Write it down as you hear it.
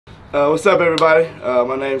What's up, everybody?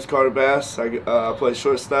 My name is Carter Bass. I play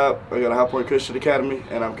shortstop. I got a High Point Christian Academy,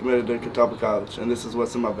 and I'm committed to Catawba College. And this is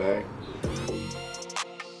what's in my bag.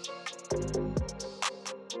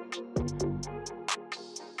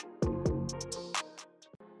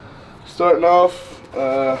 Starting off,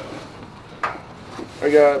 I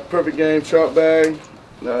got Perfect Game Sharp bag.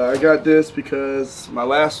 I got this because my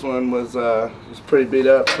last one was pretty beat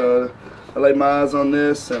up, so I laid my eyes on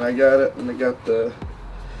this and I got it. And I got the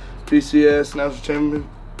BCS National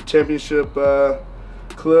Championship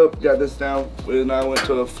clip. Got this down when I went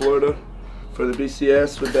to Florida for the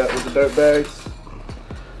BCS with the dirt bags.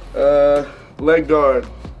 Leg guard.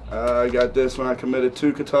 I got this when I committed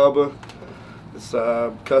to Catawba. It's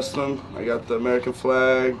custom. I got the American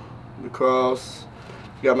flag, the cross.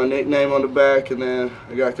 Got my nickname on the back, and then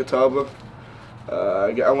I got Catawba.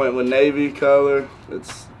 I went with navy color.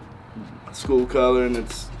 It's school color, and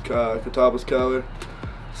it's Catawba's color.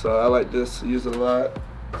 So I like this, use it a lot.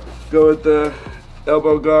 Go with the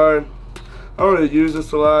elbow guard. I don't really use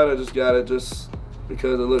this a lot. I just got it just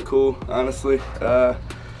because it looked cool, honestly.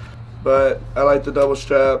 But I like the double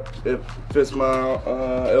strap. It fits my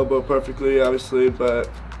elbow perfectly, obviously, but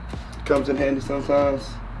it comes in handy sometimes.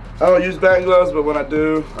 I don't use batting gloves, but when I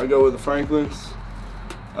do, I go with the Franklins.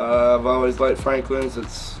 I've always liked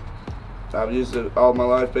Franklins. I've used it all my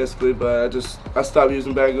life, basically, but I stopped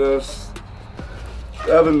using batting gloves.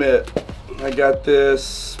 I have a mitt. I got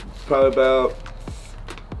this probably about,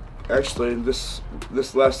 actually, this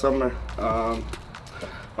last summer. I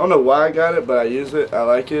don't know why I got it, but I use it. I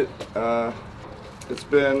like it. It's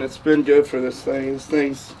been good for this thing. This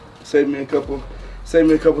thing's saved me a couple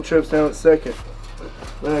trips down at second.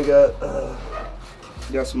 Then I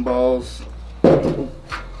got some balls. So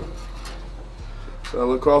a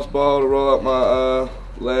lacrosse ball to roll out my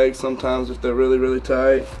legs sometimes if they're really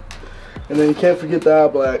tight. And then you can't forget the eye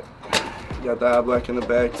black. You got the eye black in the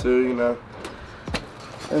bag too, you know.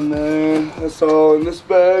 And then that's all in this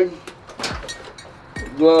bag.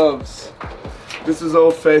 Gloves. This is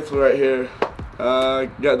Old Faithful right here. I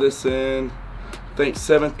got this in, I think,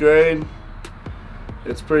 7th grade.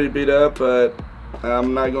 It's pretty beat up, but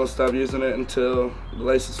I'm not gonna stop using it until the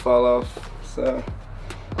laces fall off. So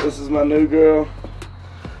this is my new girl.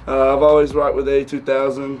 I've always rocked with the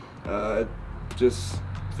A2000. It just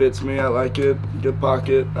fits me. I like it. Good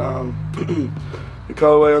pocket. The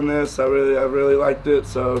colorway on this, I really liked it,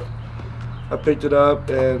 so I picked it up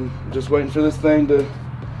and just waiting for this thing to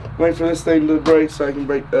break so I can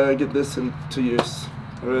get this into use.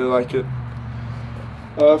 I really like it.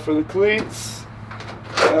 For the cleats,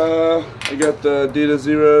 I got the Adidas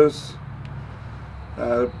Zeros.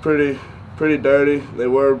 Pretty dirty. They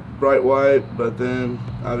were bright white, but then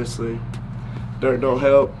obviously dirt don't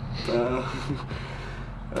help.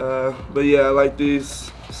 But yeah, I like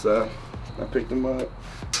these, so I picked them up.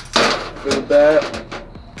 For the bat,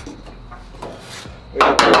 I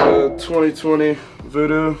got the 2020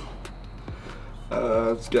 Voodoo.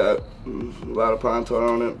 It's got a lot of pine tar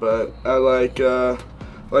on it, but I like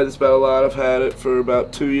this bat a lot. I've had it for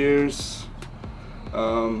about 2 years.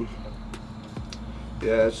 Yeah,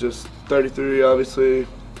 it's just 33, obviously.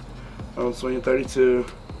 I'm swinging 32.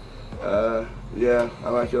 Yeah, I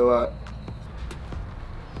like it a lot.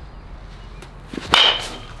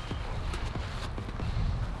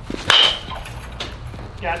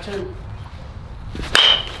 Got two.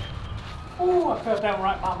 Oh, I felt that one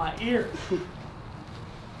right by my ear.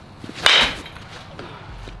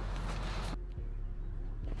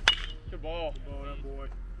 Good ball. Good ball, that boy.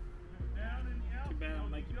 Too bad I'll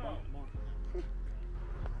make you bump more.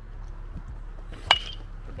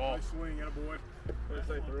 Good ball. Nice swing, that boy. Let's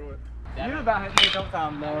say through it. You about hit me a couple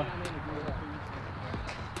times, though.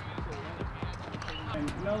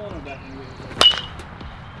 No one about to.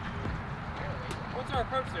 What's our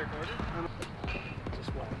approach there, Carter? Just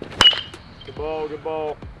one. Good ball, good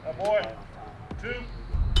ball. That boy. Two.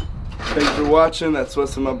 Thanks for watching. That's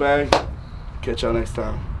what's in my bag. Catch y'all next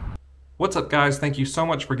time. What's up, guys? Thank you so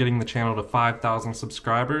much for getting the channel to 5,000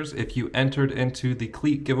 subscribers. If you entered into the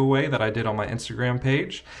cleat giveaway that I did on my Instagram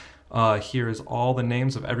page, here is all the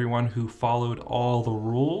names of everyone who followed all the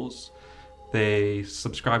rules. They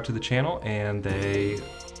subscribed to the channel and they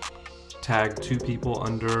tagged 2 people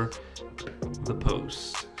under the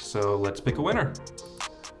post. So let's pick a winner.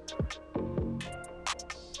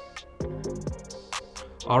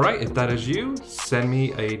 All right, if that is you, send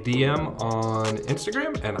me a DM on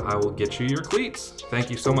Instagram and I will get you your cleats.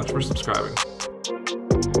 Thank you so much for subscribing.